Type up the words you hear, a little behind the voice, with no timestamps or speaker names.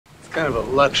kind of a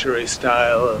luxury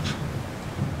style of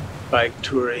bike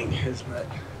touring, isn't it?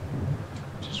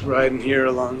 Just riding here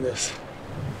along this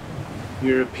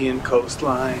European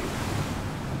coastline.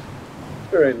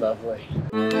 Very lovely.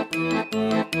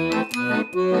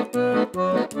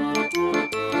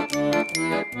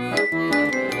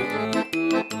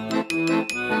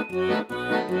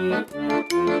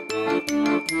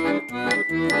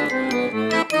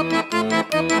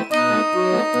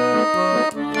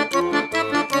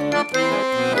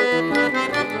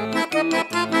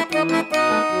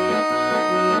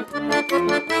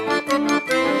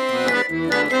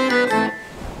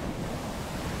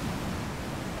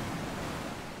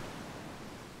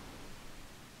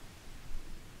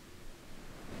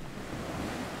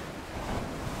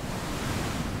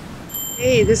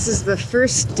 Hey, this is the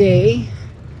first day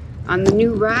on the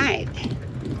new ride.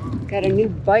 Got a new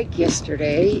bike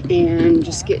yesterday and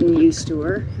just getting used to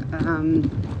her.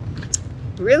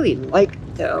 Really like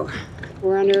it though.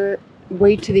 We're on our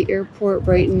way to the airport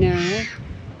right now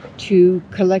to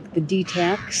collect the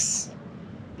DETAX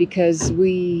because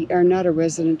we are not a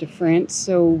resident of France,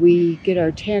 so we get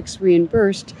our tax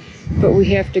reimbursed, but we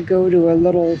have to go to a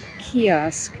little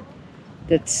kiosk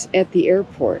that's at the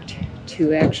airport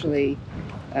to actually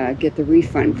get the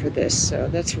refund for this. So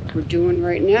that's what we're doing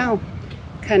right now.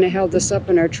 Kind of held us up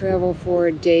in our travel for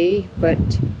a day, but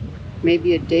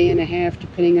maybe a day and a half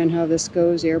depending on how this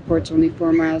goes. The airport's only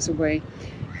 4 miles away,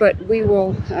 but we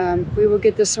will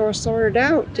get this all sorted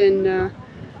out, and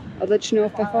I'll let you know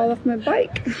if I fall off my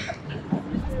bike.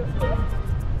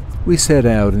 We set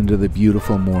out into the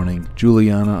beautiful morning,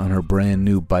 Julianna on her brand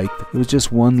new bike. It was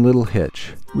just one little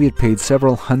hitch. We had paid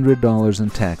several $100s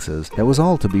in taxes. That was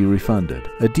all to be refunded.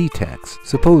 A DETAX.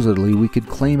 Supposedly we could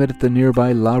claim it at the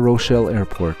nearby La Rochelle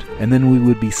airport, and then we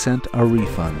would be sent our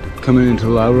refund. Coming into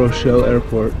La Rochelle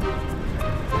airport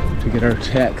to get our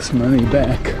tax money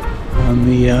back on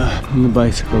the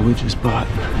bicycle we just bought.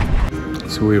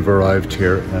 So we've arrived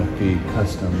here at the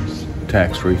customs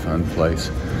tax refund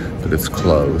place, but it's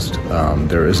closed.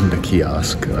 There isn't a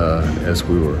kiosk, as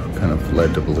we were kind of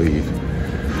led to believe.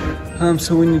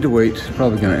 So we need to wait. It's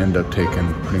probably going to end up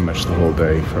taking pretty much the whole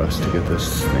day for us to get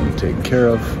this thing taken care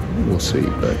of. We'll see,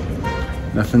 but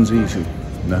nothing's easy.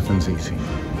 Nothing's easy.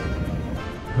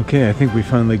 Okay, I think we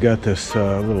finally got this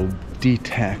little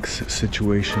DETAX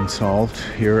situation solved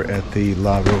here at the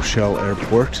La Rochelle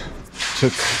airport.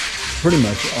 Took pretty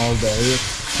much all day.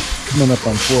 It's coming up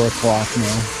on 4 o'clock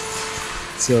now.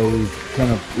 So we've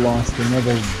kind of lost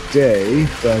another day,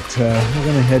 but we're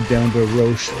going to head down to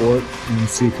Rochelle and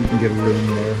see if we can get a room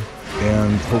there.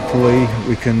 And hopefully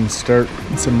we can start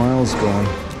some miles going.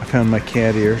 I found my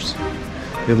cat ears.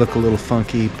 They look a little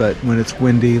funky, but when it's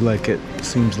windy, like it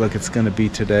seems like it's going to be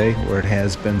today, or it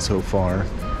has been so far,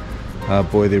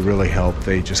 boy, they really help.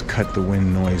 They just cut the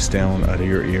wind noise down out of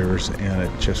your ears, and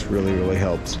it just really, really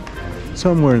helps.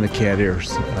 So I'm wearing the cat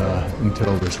ears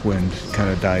until this wind kind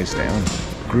of dies down.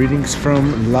 Greetings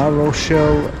from La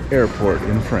Rochelle Airport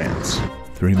in France.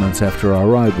 3 months after our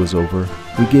ride was over,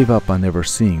 we gave up on ever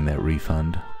seeing that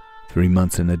refund. 3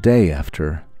 months and a day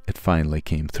after, it finally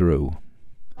came through.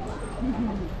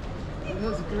 That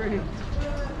was great.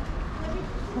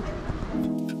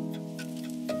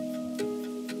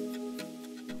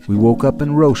 We woke up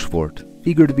in Rochelle,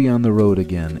 eager to be on the road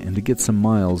again and to get some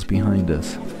miles behind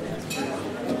us.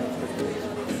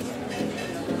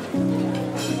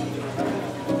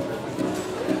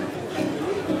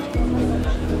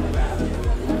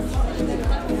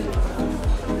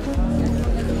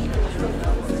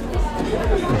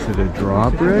 Is it a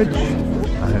drawbridge?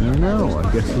 I don't know. I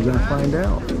guess we're gonna find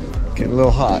out. Getting a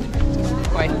little hot.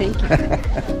 Why, thank you.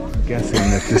 I'm guessing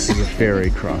that this is a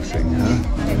ferry crossing, huh?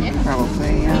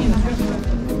 Probably, yeah.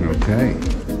 Okay.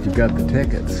 We've got the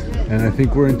tickets. And I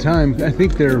think we're in time. I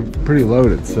think they're pretty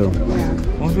loaded, so.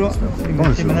 Bonjour.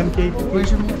 Bonjour.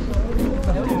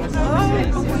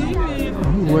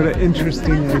 Oh, what an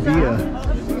interesting idea.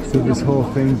 So this whole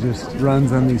thing just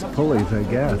runs on these pulleys, I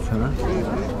guess, huh?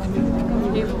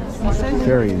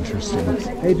 Very interesting.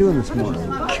 How you doing this morning?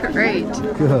 Great.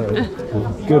 Good.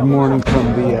 Good morning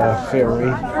from the ferry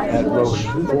at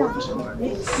Rochelle.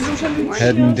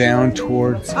 Heading down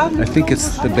towards, I think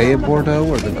it's the Bay of Bordeaux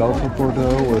or the Gulf of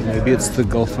Bordeaux, or maybe it's the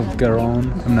Gulf of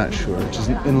Gironde. I'm not sure. Which is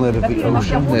an inlet of the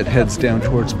ocean that heads down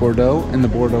towards Bordeaux in the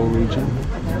Bordeaux region.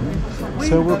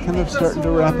 So we're kind of starting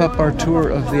to wrap up our tour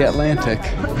of the Atlantic.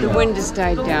 The wind has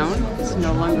died down. It's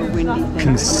no longer windy.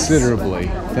 Considerably.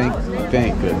 Thank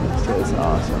goodness. That's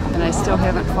awesome. And I still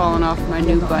haven't fallen off my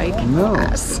new bike. No.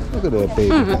 Yes. Look at that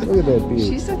baby. Look at that baby.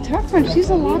 She's a tough one. She's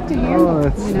a lot to handle,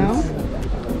 Oh, you know?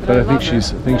 But I think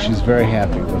she's very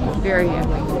happy with it. Very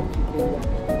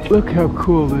happy. Look how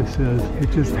cool this is.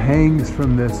 It just hangs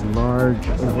from this large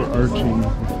overarching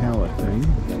pallet thing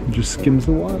and just skims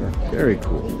the water. Very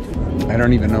cool. I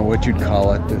don't even know what you'd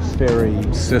call it, this ferry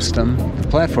system. The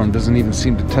platform doesn't even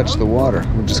seem to touch the water.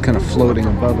 We're just kind of floating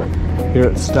above it. Here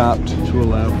it stopped to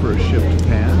allow for a ship to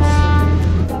pass.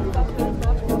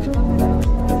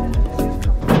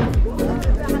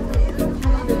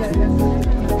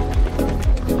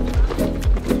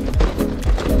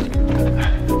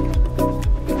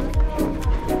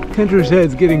 Hunter's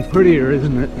Head's getting prettier,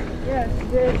 isn't it? Yes,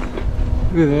 it is.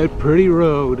 Look at that pretty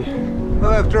road.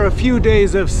 Well, after a few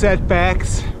days of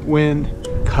setbacks, wind,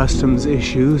 customs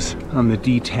issues on the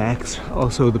DETAX,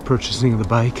 also the purchasing of the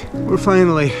bike, we're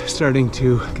finally starting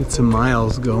to get some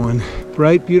miles going.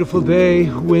 Bright, beautiful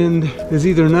day, wind is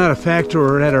either not a factor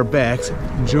or at our backs.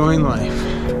 Enjoying life.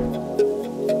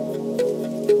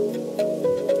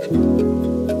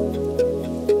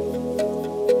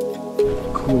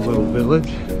 Cool little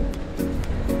village.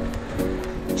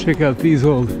 Check out these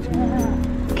old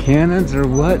cannons or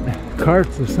what?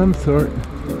 Carts of some sort.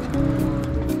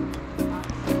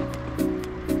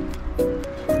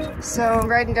 So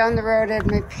riding down the road, I had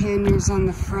my panniers on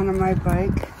the front of my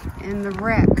bike and the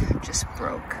rack just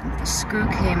broke. The screw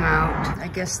came out. I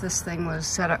guess this thing was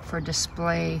set up for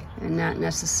display and not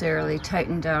necessarily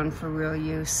tightened down for real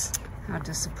use. How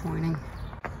disappointing.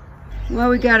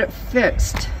 Well, we got it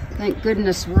fixed. Thank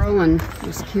goodness Roland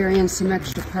was carrying some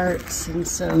extra parts, and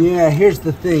so... Yeah, here's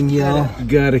the thing, you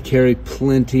gotta carry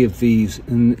plenty of these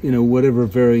in, whatever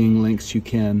varying lengths you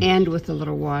can. And with a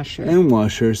little washer. And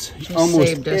washers. Just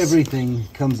almost everything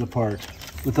comes apart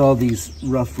with all these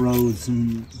rough roads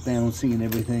and balancing and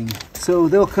everything. So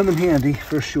they'll come in handy,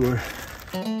 for sure.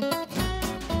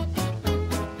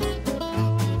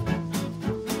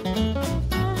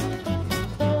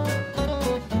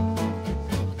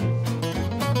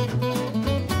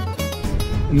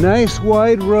 Nice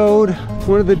wide road,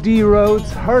 one of the D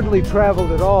roads, hardly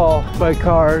traveled at all by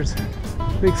cars.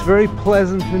 Makes very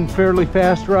pleasant and fairly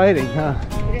fast riding, huh?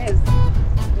 It is.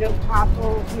 No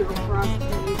potholes, no frost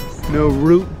trees. No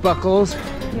root buckles.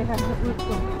 Yeah, no root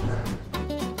buckles.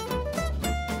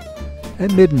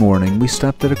 At mid-morning, we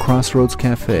stopped at a Crossroads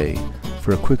Cafe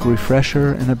for a quick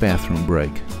refresher and a bathroom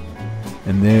break.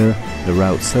 And there, the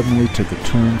route suddenly took a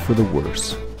turn for the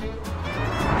worse.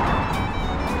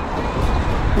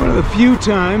 One of the few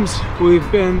times we've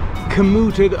been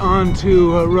commuted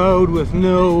onto a road with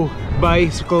no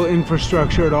bicycle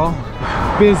infrastructure at all.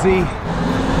 Busy,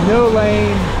 no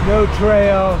lane, no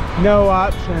trail, no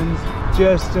options.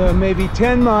 Just maybe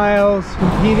 10 miles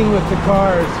competing with the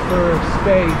cars for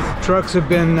space. Trucks have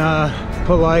been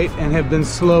polite and have been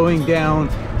slowing down,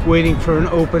 waiting for an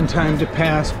open time to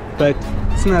pass, but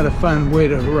it's not a fun way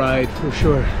to ride for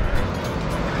sure.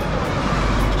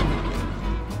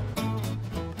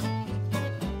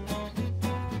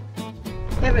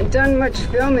 Haven't done much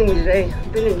filming today.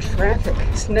 I've been in traffic.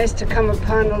 It's nice to come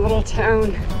upon a little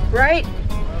town. Right?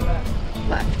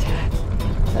 Left.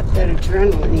 Let that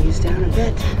adrenaline ease down a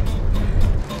bit.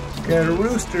 Got a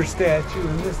rooster statue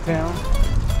in this town.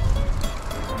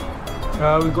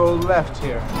 We go left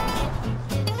here.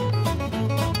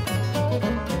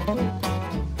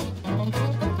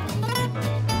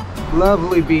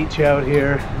 Lovely beach out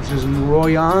here. This is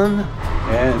Roland,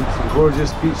 and some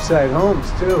gorgeous beachside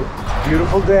homes too.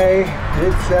 Beautiful day,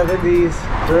 mid-70s,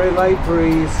 very light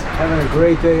breeze. Having a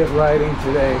great day of riding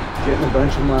today. Getting a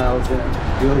bunch of miles in.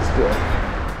 Feels good.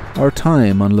 Our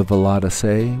time on the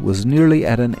Velodysee was nearly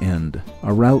at an end.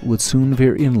 Our route would soon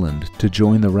veer inland to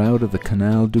join the route of the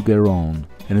Canal du Gironde,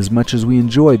 and as much as we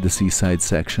enjoyed the seaside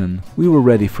section, we were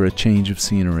ready for a change of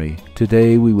scenery.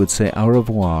 Today we would say au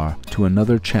revoir to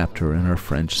another chapter in our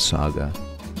French saga.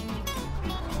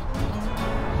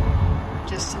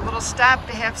 Just a little stop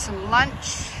to have some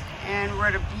lunch, and we're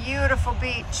at a beautiful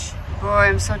beach. Boy,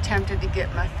 I'm so tempted to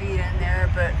get my feet in there,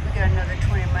 but we got another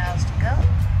 20 miles to go.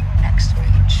 Next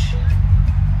beach.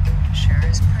 Sure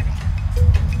is pretty.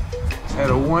 Had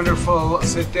a wonderful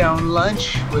sit-down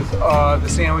lunch with the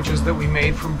sandwiches that we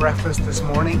made from breakfast this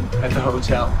morning at the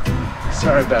hotel.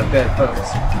 Sorry about that,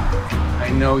 folks. I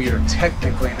know you're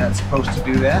technically not supposed to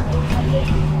do that.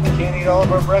 Can't eat all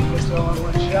of our breakfast all in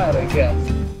one shot, I guess.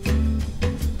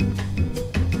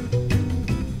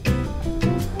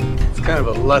 It's kind of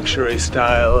a luxury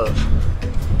style of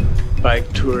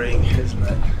bike touring, isn't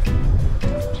it?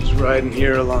 Just riding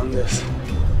here along this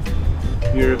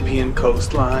European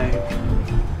coastline.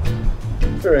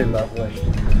 Very lovely.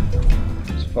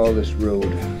 Just follow this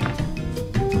road.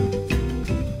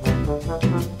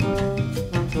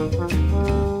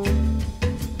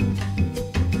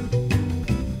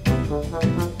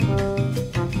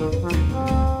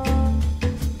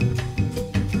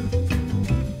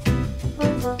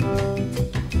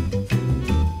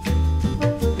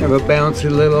 of a bouncy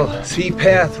little sea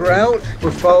path route.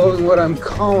 We're following what I'm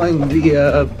calling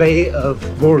the Bay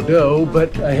of Bordeaux,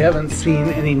 but I haven't seen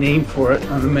any name for it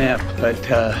on the map. But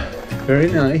very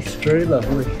nice, very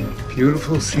lovely.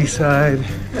 Beautiful seaside.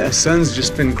 The sun's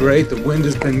just been great. The wind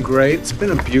has been great. It's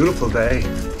been a beautiful day.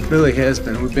 It really has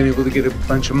been. We've been able to get a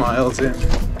bunch of miles in.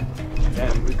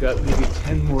 And we've got maybe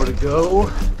 10 more to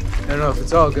go. I don't know if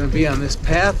it's all going to be on this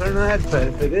path or not, but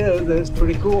if it is, that's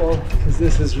pretty cool. Because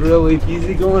this is really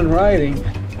easy-going riding.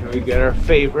 And we got our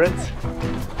favorites.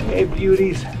 Hey,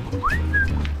 beauties.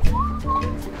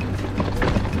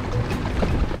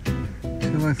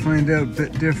 Till I find out a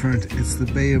bit different, it's the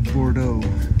Bay of Bordeaux.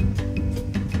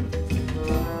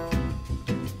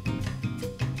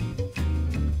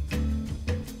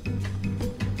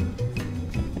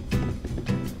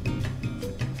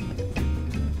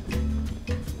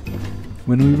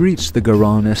 When we reached the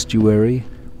Gironde Estuary,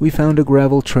 we found a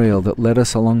gravel trail that led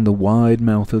us along the wide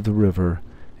mouth of the river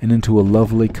and into a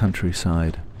lovely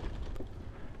countryside.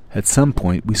 At some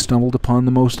point, we stumbled upon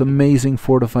the most amazing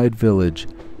fortified village,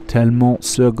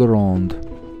 Talmont-sur-Gironde.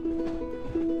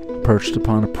 Perched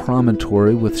upon a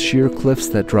promontory with sheer cliffs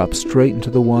that drop straight into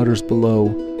the waters below,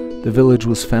 the village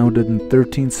was founded in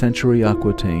 13th century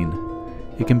Aquitaine.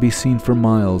 It can be seen for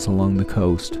miles along the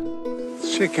coast.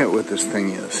 Let's check out what this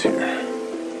thing is here.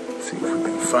 See if we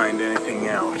can find anything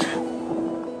out.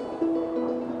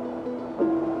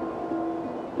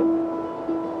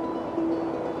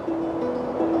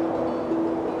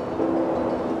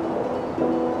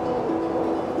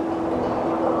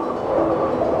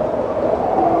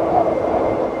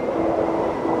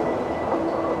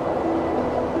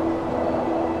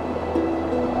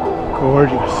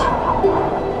 Gorgeous.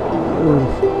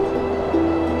 Ooh.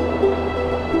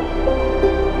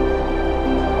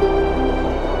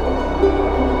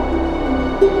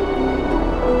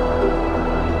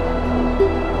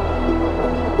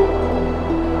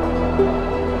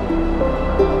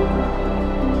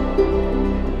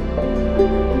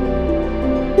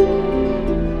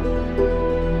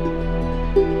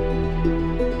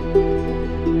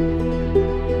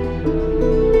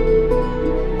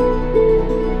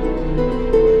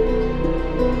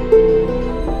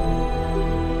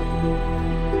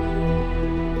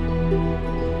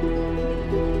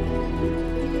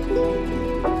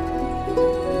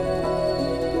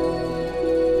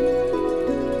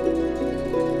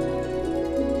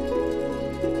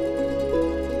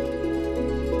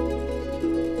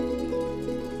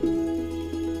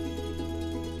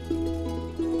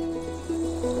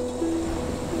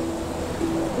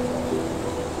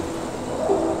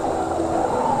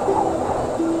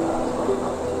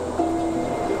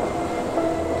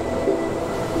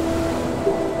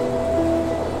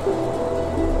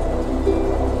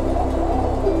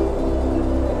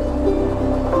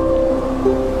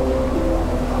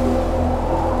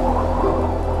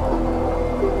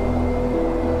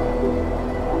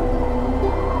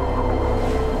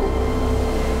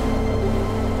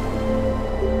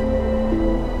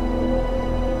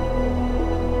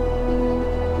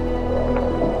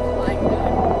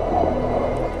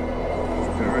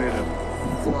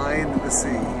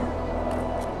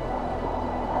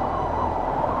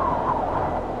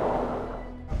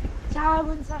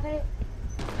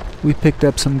 We picked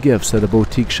up some gifts at a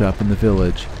boutique shop in the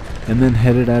village, and then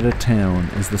headed out of town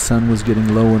as the sun was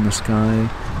getting low in the sky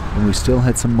and we still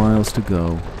had some miles to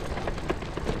go.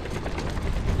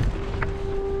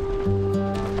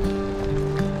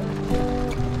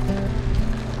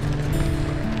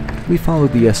 We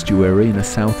followed the estuary in a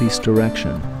southeast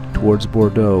direction, towards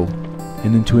Bordeaux,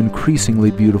 and into increasingly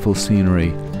beautiful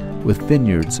scenery, with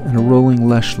vineyards and a rolling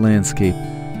lush landscape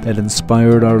that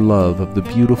inspired our love of the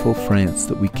beautiful France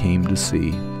that we came to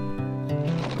see.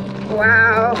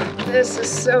 Wow, this is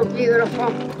so beautiful.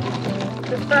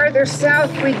 The farther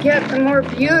south we get, the more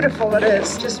beautiful it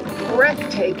is. Just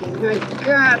breathtaking. My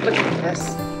God, look at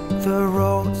this. The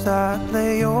roads that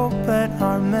lay open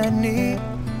are many.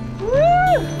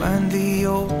 Woo! When the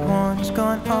old one's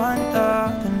gone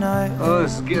under the night. Oh,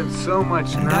 this gets so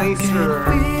much nicer.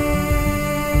 I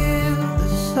can feel the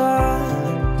sun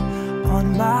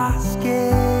on my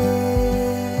skin,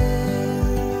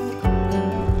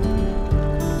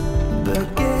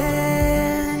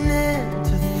 beginning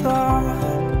to thaw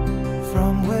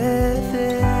from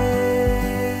within.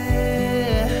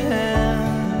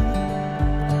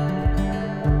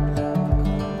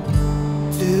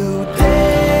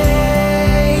 Today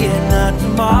and not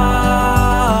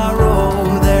tomorrow,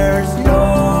 there's no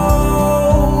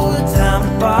time to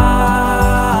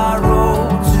borrow.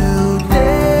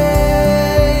 Today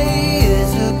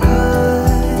is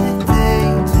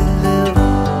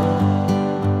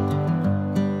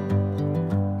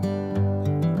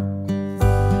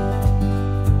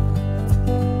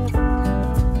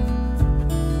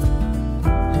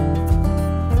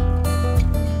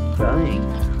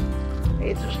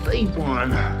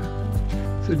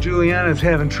So Julianna's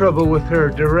having trouble with her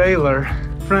derailleur,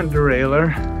 front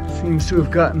derailleur. Seems to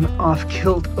have gotten off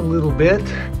kilt a little bit.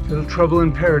 Little trouble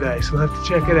in paradise. We'll have to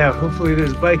check it out. Hopefully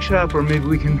there's a bike shop, or maybe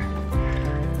we can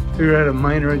figure out a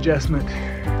minor adjustment.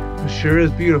 It sure is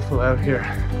beautiful out here.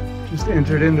 Just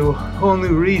entered into a whole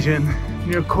new region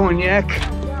near Cognac.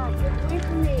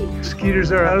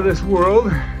 Skeeters are out of this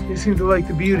world. They seem to like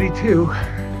the beauty too.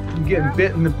 I'm getting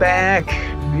bit in the back,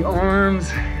 the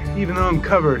arms, even though I'm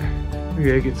covered. We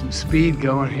gotta get some speed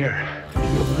going here.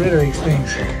 Get rid of these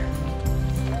things.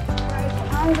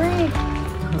 Hungry.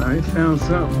 I found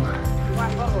something. You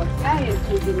want a little Italian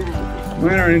food tonight?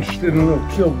 Mine are interested in a little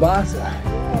kielbasa.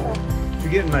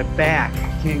 They're getting my back.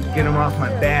 Can't get them off my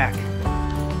back.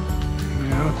 You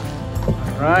know?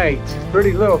 Alright,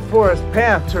 pretty little forest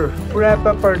path to wrap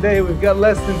up our day. We've got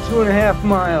less than 2.5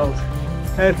 miles.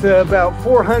 That's about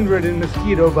 400 in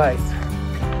mosquito bites.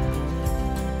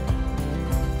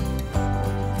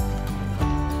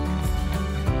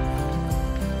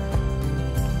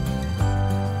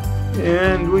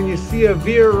 And when you see a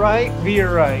veer right,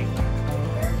 veer right.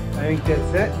 I think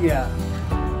that's it, yeah.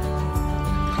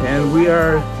 And we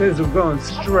are, it says we're going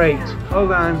straight.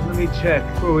 Hold on, let me check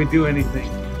before we do anything.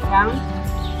 Down?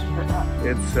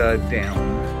 It's down. Down.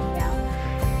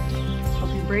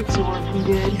 Hope your brakes are working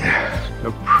good.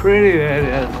 How pretty that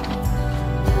is.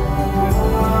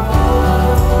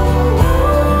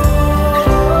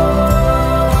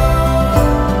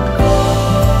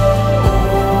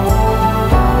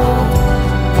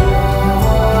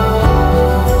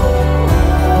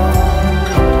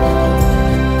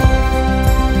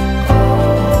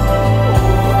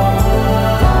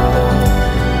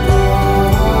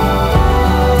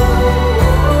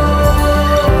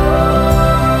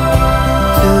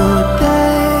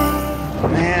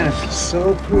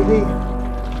 So pretty,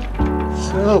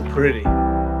 so pretty.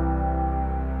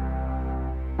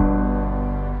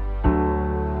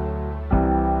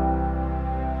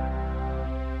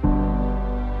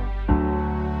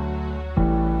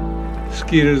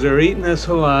 Mosquitoes are eating us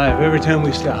alive every time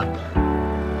we stop.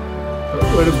 But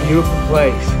what a beautiful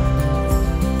place.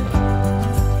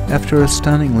 After a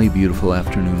stunningly beautiful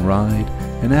afternoon ride,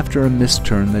 and after a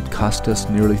misturn that cost us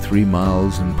nearly 3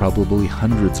 miles and probably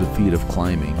hundreds of feet of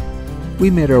climbing, we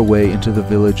made our way into the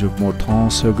village of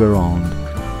Mortagne-sur-Gironde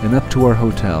and up to our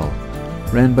hotel,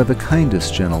 ran by the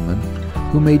kindest gentleman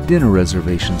who made dinner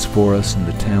reservations for us in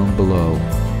the town below.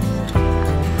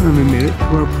 Finally made it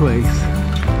to our place.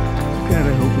 God,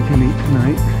 I hope we can eat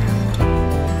tonight.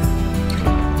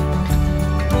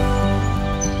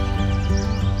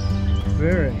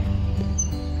 Very.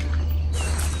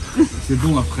 C'est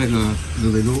bon après le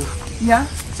vélo. Yeah.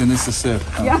 C'est nécessaire.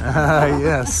 Yeah.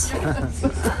 Yes.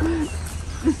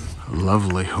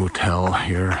 Lovely hotel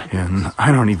here in,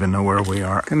 I don't even know where we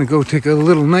are. Gonna go take a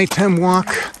little nighttime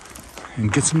walk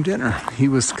and get some dinner. He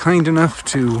was kind enough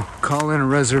to call in a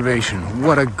reservation.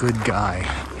 What a good guy.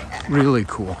 Really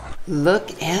cool.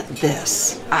 Look at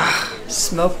this.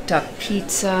 Smoked duck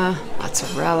pizza,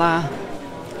 mozzarella.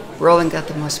 Roland got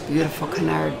the most beautiful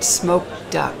canard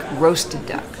smoked duck, roasted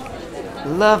duck.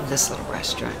 Love this little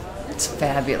restaurant. It's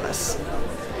fabulous.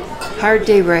 Hard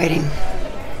day riding.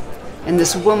 And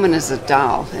this woman is a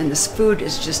doll, and this food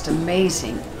is just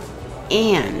amazing.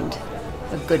 And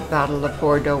a good bottle of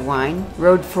Bordeaux wine.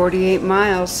 Rode 48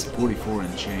 miles. 44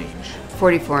 and change.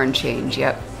 44 and change,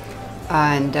 yep.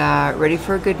 And ready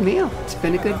for a good meal. It's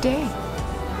been a good day.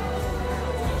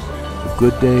 A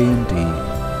good day indeed.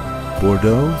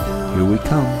 Bordeaux, here we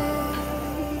come.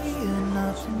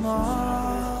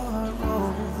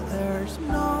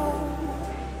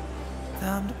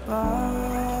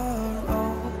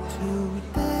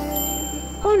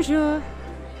 Bonjour.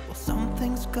 Well,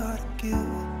 something's gotta give.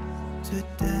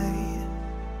 Today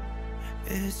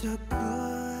is a good